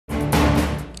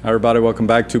Hi, everybody. Welcome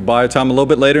back to Bayou Time. A little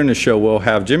bit later in the show, we'll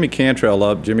have Jimmy Cantrell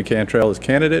up. Jimmy Cantrell is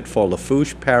candidate for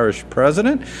Lafourche Parish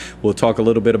President. We'll talk a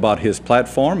little bit about his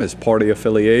platform, his party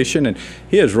affiliation, and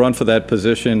he has run for that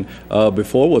position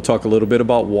before. We'll talk a little bit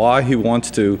about why he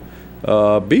wants to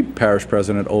be parish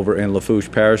president over in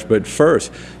Lafourche Parish. But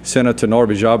first, Senator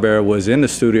Norby Chabert was in the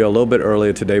studio a little bit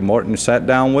earlier today. Martin sat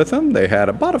down with him. They had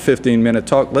about a 15-minute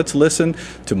talk. Let's listen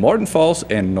to Martin Folse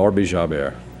and Norby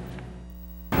Chabert.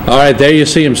 All right, there you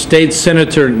see him, State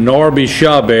Senator Norby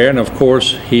Chabert, and of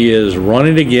course he is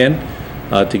running again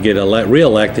to get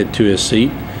re-elected to his seat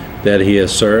that he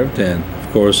has served, and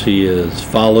of course he is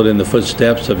followed in the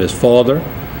footsteps of his father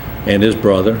and his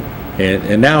brother,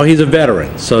 and now he's a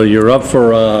veteran, so you're up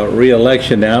for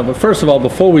re-election now. But first of all,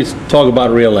 before we talk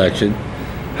about re-election,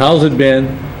 how's it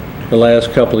been the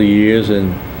last couple of years,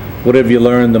 and what have you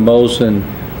learned the most, and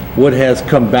what has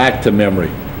come back to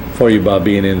memory for you by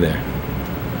being in there?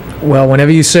 Well,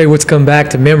 whenever you say what's come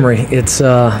back to memory, it's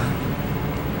we're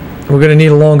going to need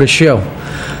a longer show.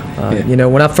 You know,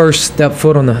 when I first stepped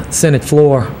foot on the Senate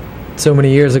floor so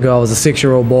many years ago, I was a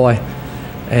 6-year-old boy,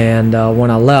 and when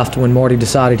I left, when Marty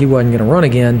decided he wasn't going to run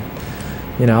again,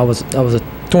 you know, I was a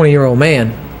 20-year-old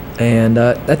man, and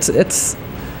it's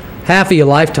half of your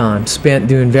lifetime spent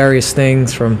doing various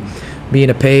things, from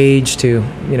being a page to,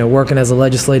 you know, working as a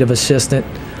legislative assistant.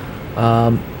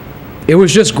 It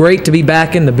was just great to be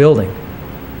back in the building.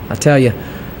 I tell you,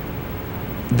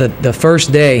 the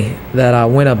first day that I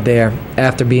went up there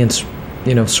after being,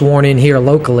 you know, sworn in here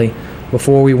locally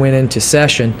before we went into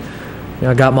session, you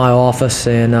know, I got my office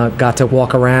and got to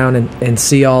walk around and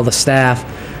see all the staff,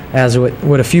 as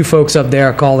with a few folks up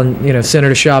there calling, you know,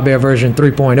 Senator Chabert version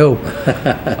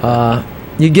 3.0.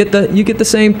 You get the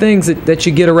same things that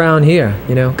you get around here.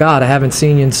 You know, God, I haven't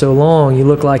seen you in so long. You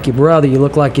look like your brother. You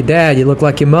look like your dad. You look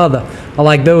like your mother. I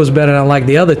like those better than I like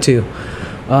the other two.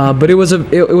 But it was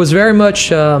very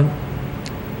much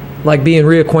like being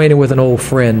reacquainted with an old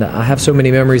friend. I have so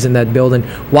many memories in that building.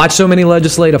 Watched so many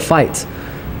legislative fights.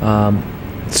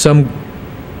 Some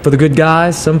for the good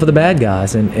guys, some for the bad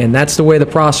guys, and that's the way the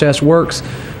process works.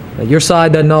 Your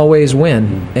side doesn't always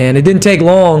win, and it didn't take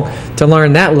long to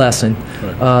learn that lesson,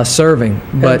 serving.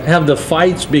 But have the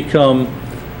fights become,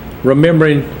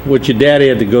 remembering what your daddy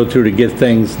had to go through to get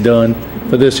things done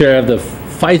for this area, have the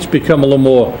fights become a little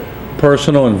more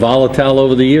personal and volatile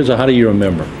over the years, or how do you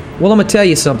remember? Well, I'm going to tell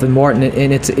you something, Martin,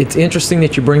 and it's interesting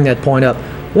that you bring that point up.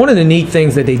 One of the neat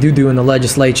things that they do in the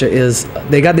legislature is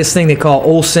they got this thing they call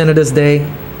Old Senators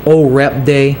Day, Old Rep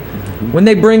Day. Mm-hmm. When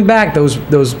they bring back those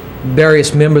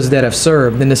various members that have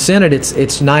served in the Senate,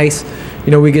 it's nice.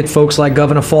 You know, we get folks like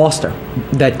Governor Foster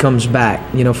that comes back.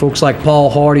 You know, folks like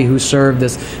Paul Hardy, who served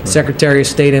as Secretary of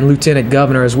State and Lieutenant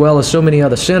Governor, as well as so many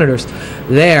other senators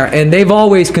there. And they've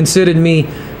always considered me,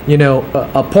 you know,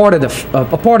 a part of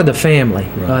the family.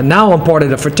 Right. Now I'm part of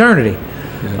the fraternity.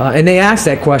 Yeah. And they ask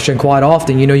that question quite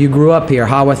often. You know, you grew up here.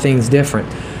 How are things different?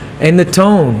 And the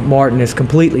tone, Martin, is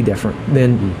completely different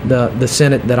than the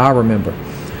Senate that I remember.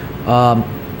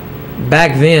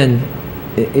 Back then,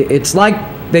 it's like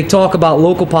they talk about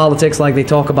local politics like they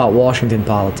talk about Washington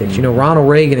politics. You know, Ronald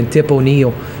Reagan and Tip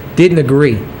O'Neill didn't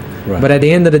agree. Right. But at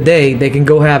the end of the day, they can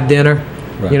go have dinner.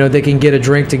 Right. You know, they can get a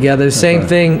drink together. The same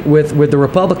thing with the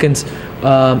Republicans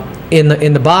in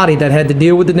the body that had to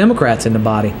deal with the Democrats in the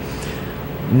body.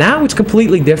 Now it's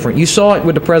completely different. You saw it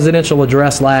with the presidential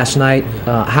address last night,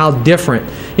 how different.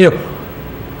 You know,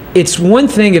 it's one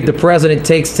thing if the president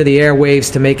takes to the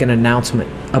airwaves to make an announcement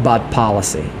about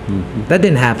policy. Mm-hmm. That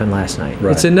didn't happen last night.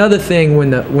 Right. It's another thing when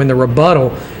the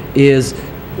rebuttal is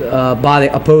by the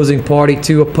opposing party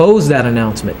to oppose that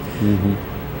announcement.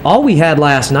 Mm-hmm. All we had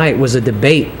last night was a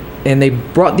debate, and they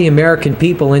brought the American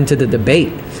people into the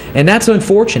debate, and that's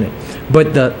unfortunate.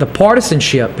 But the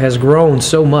partisanship has grown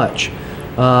so much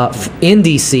in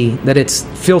D.C. that it's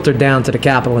filtered down to the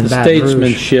Capitol in Baton Rouge.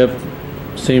 Statesmanship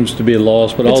seems to be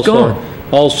lost, but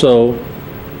also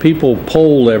people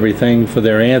poll everything for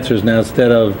their answers now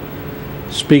instead of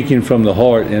speaking from the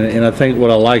heart. And I think what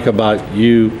I like about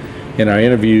you in our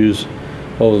interviews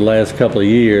over the last couple of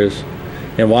years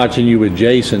and watching you with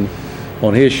Jason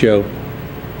on his show,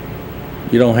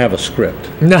 you don't have a script.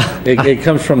 No. It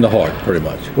comes from the heart, pretty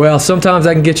much. Well, sometimes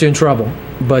I can get you in trouble,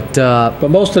 but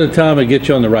most of the time it gets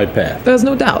you on the right path. There's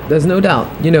no doubt. There's no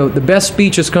doubt. You know, the best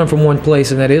speeches come from one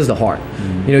place, and that is the heart.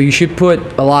 Mm-hmm. You know, you should put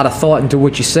a lot of thought into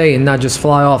what you say and not just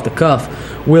fly off the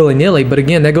cuff willy-nilly. But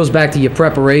again, that goes back to your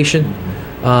preparation.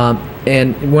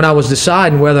 And when I was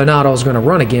deciding whether or not I was going to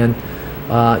run again,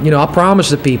 you know, I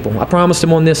promised the people, I promised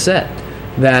them on this set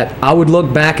that I would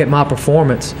look back at my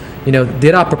performance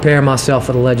Did I prepare myself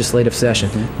for the legislative session?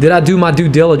 Did I do my due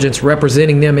diligence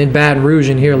representing them in Baton Rouge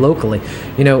and here locally?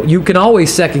 You can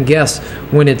always second guess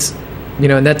when it's,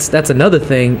 and that's another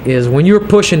thing, is when you're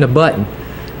pushing the button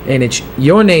and it's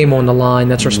your name on the line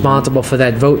that's responsible for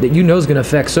that vote that is going to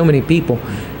affect so many people.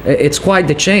 It's quite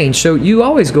the change. So you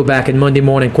always go back and Monday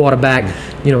morning quarterback,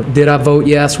 did I vote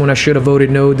yes when I should have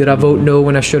voted no? Did I vote no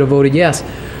when I should have voted yes?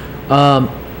 Well,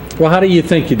 how do you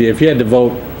think you did? If you had to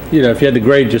vote, if you had to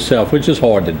grade yourself, which is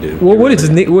hard to do. Well,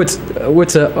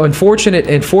 what's an unfortunate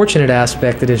and fortunate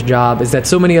aspect of this job is that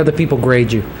so many other people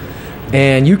grade you.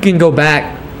 And you can go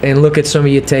back and look at some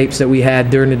of your tapes that we had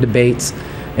during the debates.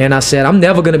 And I said, I'm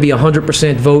never going to be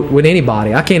 100% vote with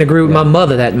anybody. I can't agree with my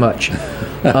mother that much.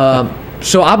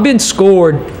 So I've been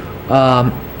scored by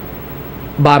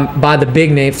the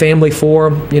big name. Family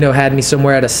Forum, had me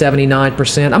somewhere at a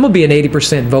 79%. I'm going to be an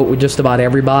 80% vote with just about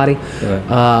everybody.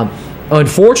 Right.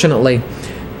 Unfortunately,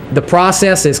 the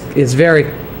process is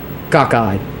very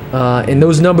cockeyed, and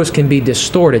those numbers can be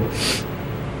distorted.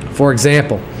 For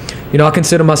example, I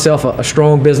consider myself a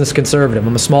strong business conservative.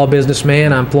 I'm a small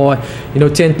businessman. I employ,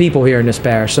 10 people here in this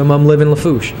parish. Some of them live in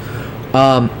Lafourche.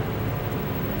 I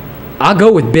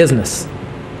go with business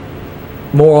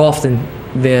more often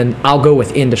than I'll go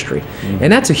with industry.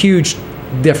 And that's a huge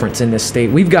difference in this state.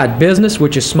 We've got business,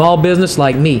 which is small business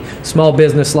like me, small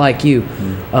business like you.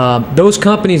 Those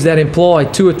companies that employ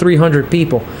 200 or 300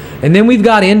 people. And then we've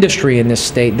got industry in this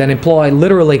state that employ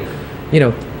literally,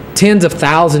 tens of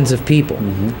thousands of people.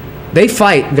 They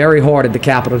fight very hard at the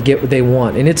Capitol to get what they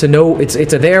want, and it's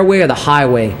a their way or the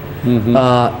highway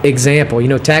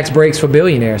example. Tax breaks for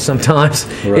billionaires sometimes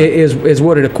is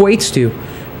what it equates to.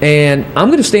 And I'm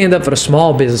going to stand up for the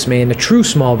small businessman, the true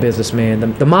small businessman,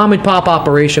 the mom and pop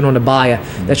operation on the Bayou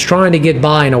that's trying to get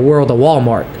by in a world of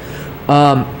Walmart.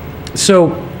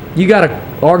 So you got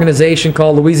an organization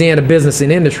called Louisiana Business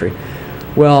and Industry.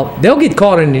 Well, they'll get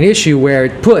caught in an issue where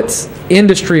it puts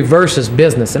industry versus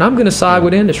business, and I'm going to side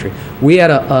with industry. We had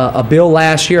a bill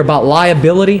last year about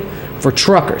liability for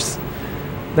truckers.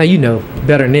 Now,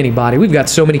 better than anybody. We've got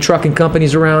so many trucking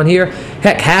companies around here.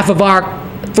 Heck,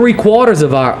 three-quarters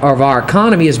of our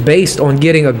economy is based on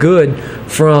getting a good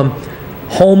from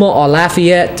Houma or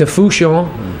Lafayette to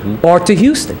Fouchon or to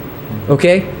Houston.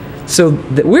 Okay? So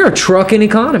we're a trucking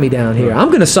economy down here. I'm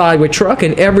going to side with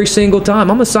trucking every single time.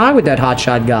 I'm going to side with that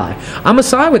hotshot guy. I'm going to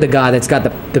side with the guy that's got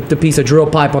the piece of drill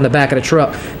pipe on the back of the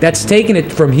truck that's taking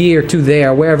it from here to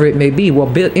there, wherever it may be.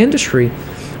 Well, industry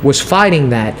was fighting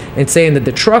that and saying that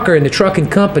the trucker and the trucking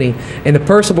company and the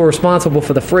person responsible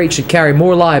for the freight should carry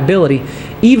more liability,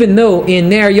 even though in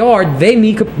their yard they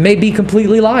may be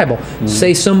completely liable.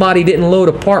 Say somebody didn't load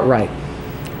a part right.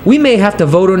 We may have to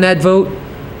vote on that vote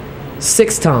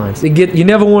 6 times. I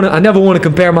never want to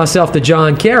compare myself to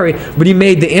John Kerry, but he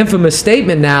made the infamous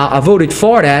statement now, I voted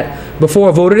for that before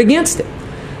I voted against it.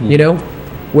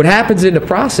 What happens in the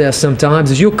process sometimes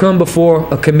is you'll come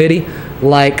before a committee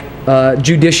like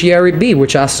Judiciary B,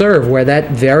 which I serve, where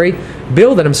that very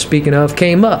bill that I'm speaking of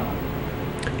came up.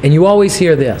 And you always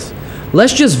hear this,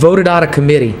 let's just vote it out of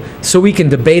committee so we can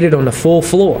debate it on the full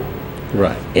floor.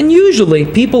 Right. And usually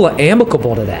people are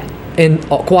amicable to that. And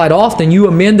quite often you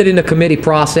amend it in the committee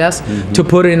process to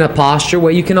put it in a posture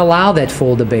where you can allow that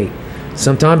full debate.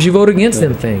 Sometimes you vote against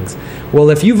them things. Well,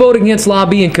 if you vote against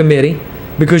lobby in committee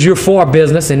because you're for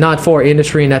business and not for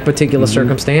industry in that particular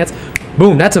circumstance,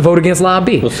 boom, that's a vote against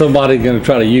lobby. Well, somebody's going to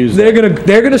try to use They're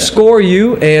going to score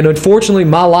you, and unfortunately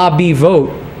my lobby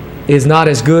vote is not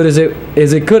as good as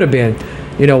it could have been.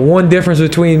 One difference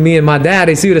between me and my dad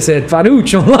is he would have said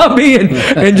Fanuch on lobby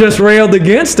and just railed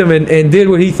against him and did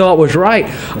what he thought was right.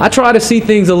 I try to see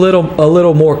things a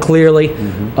little more clearly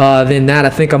than that. I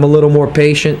think I'm a little more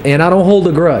patient, and I don't hold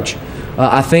a grudge.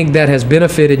 I think that has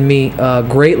benefited me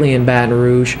greatly in Baton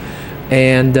Rouge,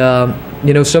 and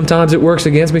sometimes it works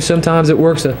against me, sometimes it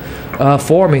works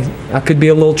for me. I could be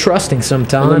a little trusting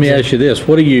sometimes. Well, let me ask you this: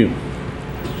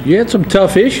 You had some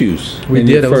tough issues when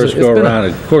you first go around.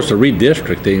 Of course, the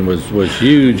redistricting was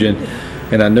huge,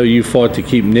 and I know you fought to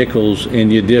keep Nichols in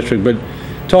your district. But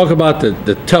talk about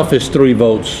the toughest 3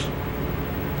 votes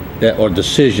or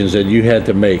decisions that you had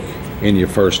to make in your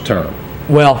first term.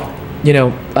 Well,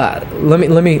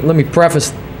 let me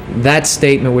preface that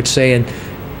statement with saying,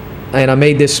 and I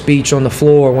made this speech on the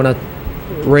floor when I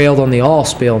railed on the oil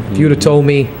spill. If you'd have told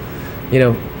me,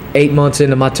 8 months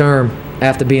into my term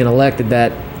after being elected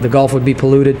that the Gulf would be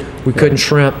polluted, we couldn't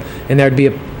shrimp, and there'd be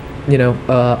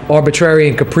arbitrary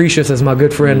and capricious, as my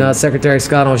good friend Secretary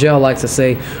Scott Angel likes to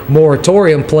say,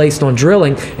 moratorium placed on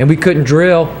drilling, and we couldn't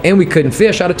drill and we couldn't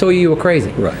fish, I'd have told you were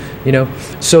crazy. Right.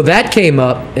 So that came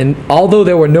up, and although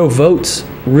there were no votes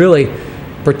really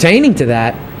pertaining to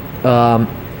that,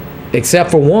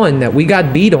 except for one that we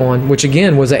got beat on, which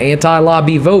again was an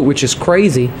anti-lobby vote, which is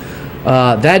crazy.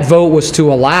 That vote was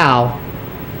to allow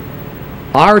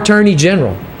our Attorney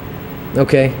General,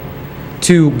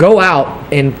 to go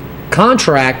out and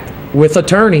contract with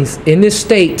attorneys in this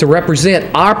state to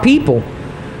represent our people,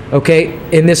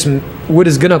 in this, what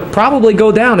is going to probably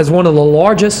go down as one of the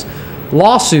largest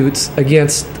lawsuits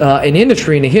against an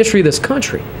industry in the history of this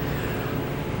country.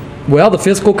 Well, the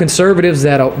fiscal conservatives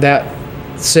that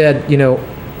said,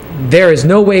 there is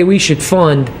no way we should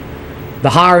fund the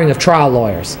hiring of trial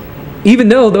lawyers, even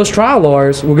though those trial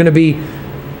lawyers were going to be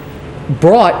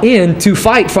brought in to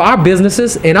fight for our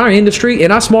businesses and our industry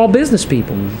and our small business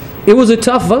people. It was a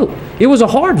tough vote. It was a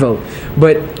hard vote.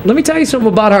 But let me tell you something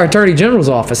about our Attorney General's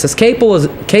office. As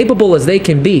capable as they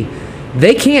can be,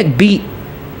 they can't beat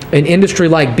an industry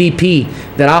like BP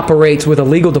that operates with a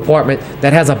legal department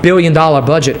that has $1 billion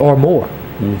budget or more,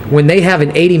 when they have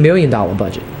an $80 million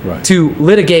budget to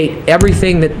litigate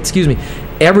everything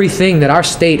that our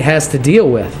state has to deal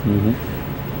with.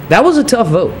 That was a tough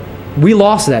vote. We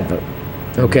lost that vote.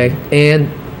 And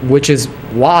which is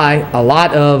why a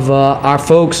lot of our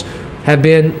folks have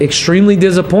been extremely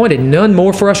disappointed, none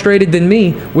more frustrated than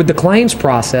me with the claims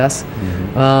process.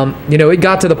 It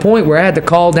got to the point where I had to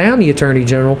call down the Attorney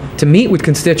General to meet with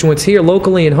constituents here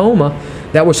locally in Houma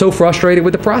that were so frustrated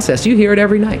with the process. You hear it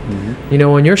every night,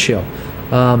 on your show.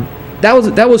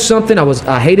 That was something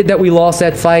I hated that we lost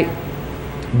that fight,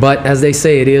 but as they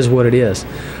say, it is what it is.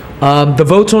 The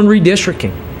votes on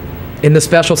redistricting in the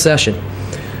special session,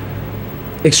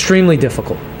 extremely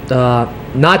difficult.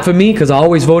 Not for me, because I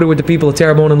always voted with the people of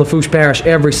Terrebonne and Lafourche Parish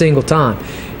every single time.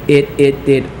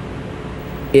 It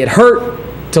hurt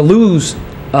to lose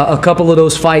a couple of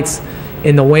those fights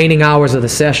in the waning hours of the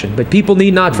session. But people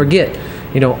need not forget,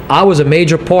 I was a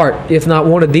major part, if not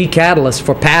one of the catalysts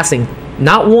for passing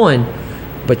not one,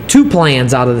 but 2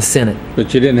 plans out of the Senate.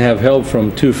 But you didn't have help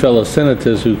from 2 fellow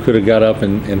senators who could have got up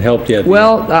and helped you.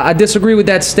 Well, I disagree with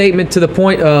that statement to the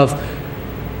point of,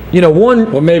 one...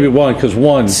 Well, maybe one, because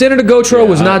one... Senator Gautreaux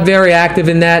was not very active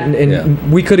in that, and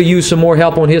we could have used some more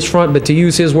help on his front, but to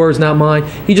use his words, not mine,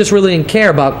 he just really didn't care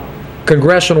about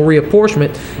congressional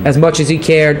reapportionment as much as he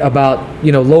cared about,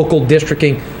 local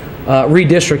districting,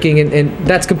 redistricting, and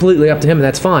that's completely up to him, and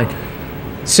that's fine.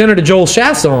 Senator Joel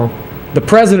Chasson, the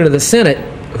president of the Senate,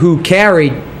 who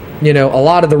carried, a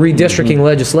lot of the redistricting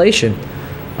legislation,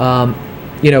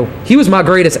 he was my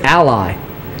greatest ally.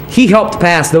 He helped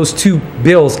pass those 2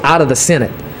 bills out of the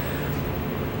Senate.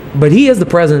 But he is the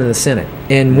president of the Senate.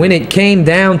 And when it came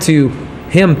down to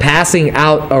him passing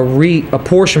out a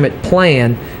reapportionment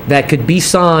plan that could be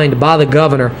signed by the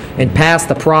governor and pass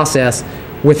the process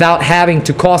without having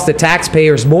to cost the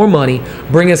taxpayers more money,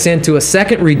 bring us into a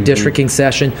second redistricting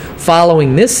session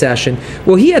following this session,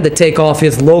 well, he had to take off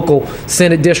his local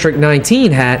Senate District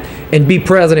 19 hat and be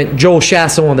President Joel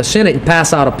Chasson on the Senate and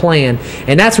pass out a plan.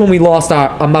 And that's when we lost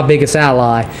my biggest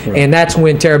ally, and that's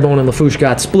when Terrebonne and Lafourche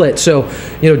got split. So,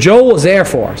 Joel was there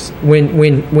for us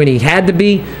when he had to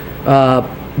be,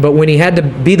 but when he had to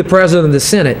be the President of the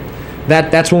Senate,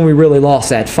 that's when we really lost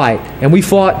that fight. And we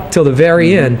fought till the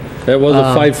very end. That was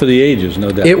a fight for the ages,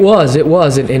 no doubt. It was.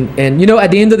 And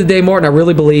at the end of the day, Martin, I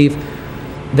really believe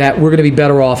that we're going to be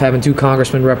better off having 2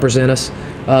 congressmen represent us,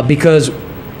 because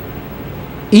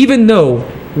even though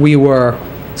we were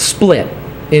split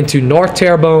into North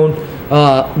Terrebonne,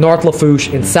 North Lafourche,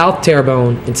 and South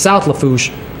Terrebonne and South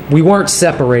Lafourche, we weren't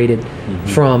separated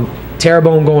from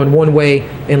Terrebonne going one way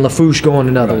and Lafourche going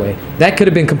another way. That could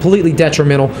have been completely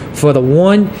detrimental for the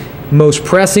one most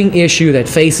pressing issue that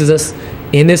faces us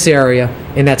in this area,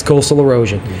 and that's coastal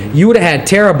erosion. You would have had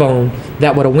Terrebonne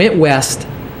that would have went west,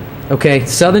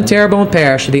 Southern Terrebonne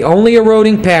Parish, the only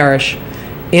eroding parish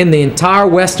in the entire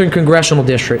Western Congressional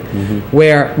District,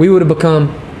 where we would have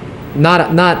become not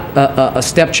a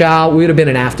stepchild, we would have been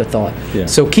an afterthought.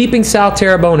 So keeping South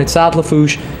Terrebonne and South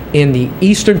Lafourche in the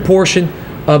eastern portion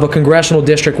of a congressional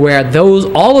district where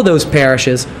all of those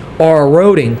parishes are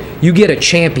eroding, you get a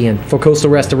champion for coastal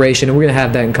restoration, and we're going to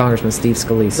have that in Congressman Steve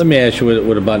Scalise. Let me ask you,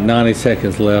 with about 90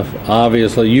 seconds left,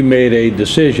 obviously you made a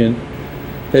decision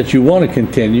that you want to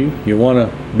continue, you want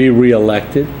to be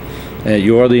reelected, and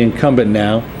you are the incumbent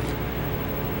now.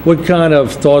 What kind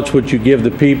of thoughts would you give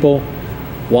the people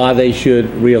why they should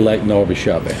reelect Norby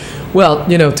Chabert? Well,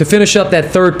 to finish up that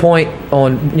third point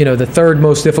on, the third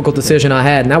most difficult decision I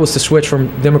had, and that was to switch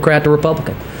from Democrat to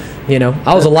Republican. You know,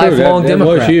 I was a lifelong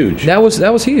Democrat. That was huge.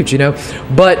 That was huge, you know.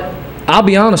 But I'll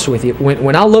be honest with you.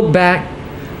 When I look back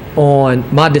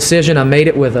on my decision, I made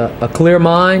it with a clear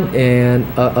mind and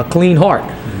a clean heart.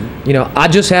 You know, I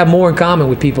just have more in common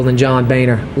with people than John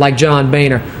Boehner, like John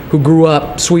Boehner, who grew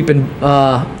up sweeping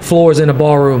floors in a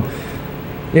ballroom.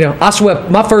 You know, I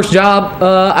swept. My first job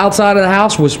outside of the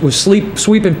house was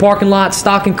sweeping parking lots,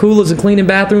 stocking coolers, and cleaning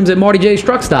bathrooms at Marty J's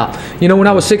truck stop. You know, when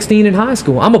I was 16 in high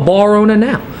school. I'm a bar owner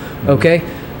now, okay?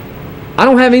 I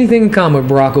don't have anything in common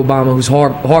with Barack Obama, who's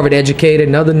Harvard educated,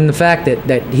 and other than the fact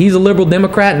that he's a liberal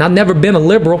Democrat, and I've never been a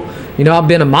liberal. You know, I've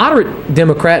been a moderate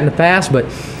Democrat in the past, but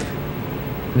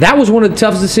that was one of the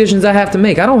toughest decisions I have to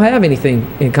make. I don't have anything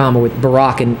in common with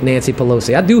Barack and Nancy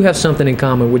Pelosi. I do have something in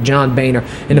common with John Boehner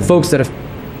and the folks that are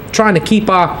trying to keep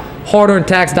our hard-earned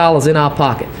tax dollars in our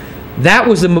pocket. That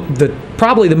was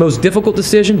probably the most difficult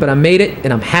decision, but I made it,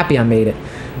 and I'm happy I made it,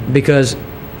 because,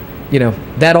 you know,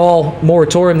 that all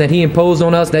moratorium that he imposed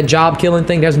on us, that job-killing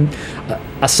thing,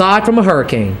 aside from a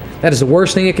hurricane, that is the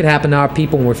worst thing that could happen to our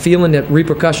people, and we're feeling the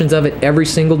repercussions of it every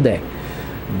single day.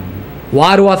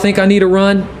 Why do I think I need to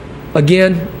run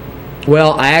again?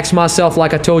 Well, I asked myself,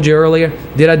 like I told you earlier,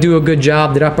 did I do a good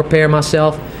job? Did I prepare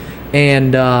myself?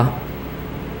 And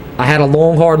I had a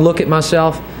long, hard look at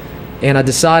myself, and I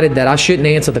decided that I shouldn't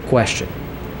answer the question,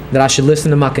 that I should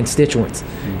listen to my constituents.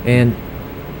 And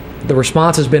the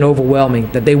response has been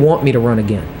overwhelming, that they want me to run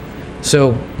again.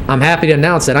 So I'm happy to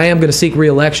announce that I am going to seek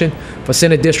re-election for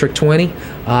Senate District 20.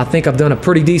 I think I've done a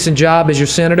pretty decent job as your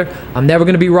senator. I'm never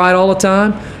going to be right all the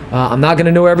time. I'm not going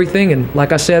to know everything. And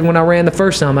like I said when I ran the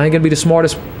first time, I ain't going to be the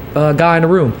smartest guy in the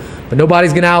room. But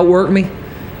nobody's going to outwork me,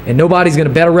 and nobody's going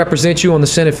to better represent you on the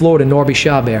Senate floor than Norby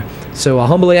Chabert. So I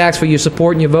humbly ask for your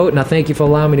support and your vote, and I thank you for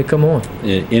allowing me to come on.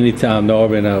 Yeah, anytime,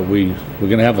 Norby. And we're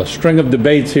going to have a string of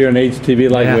debates here on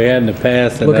HTV like we had in the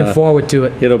past. And, looking forward to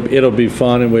it. It'll be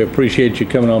fun, and we appreciate you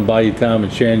coming on Bayou Time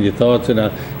and sharing your thoughts. And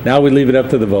now we leave it up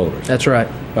to the voters. That's right,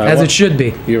 as it should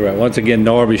be. You're right. Once again,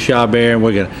 Norby Chabert,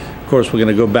 and of course, we're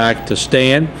going to go back to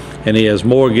Stan, and he has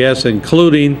more guests,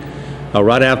 including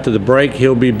right after the break,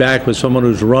 he'll be back with someone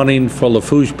who's running for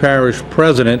Lafourche Parish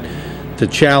president to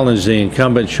challenge the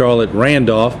incumbent Charlotte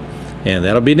Randolph, and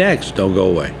that'll be next. Don't go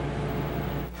away.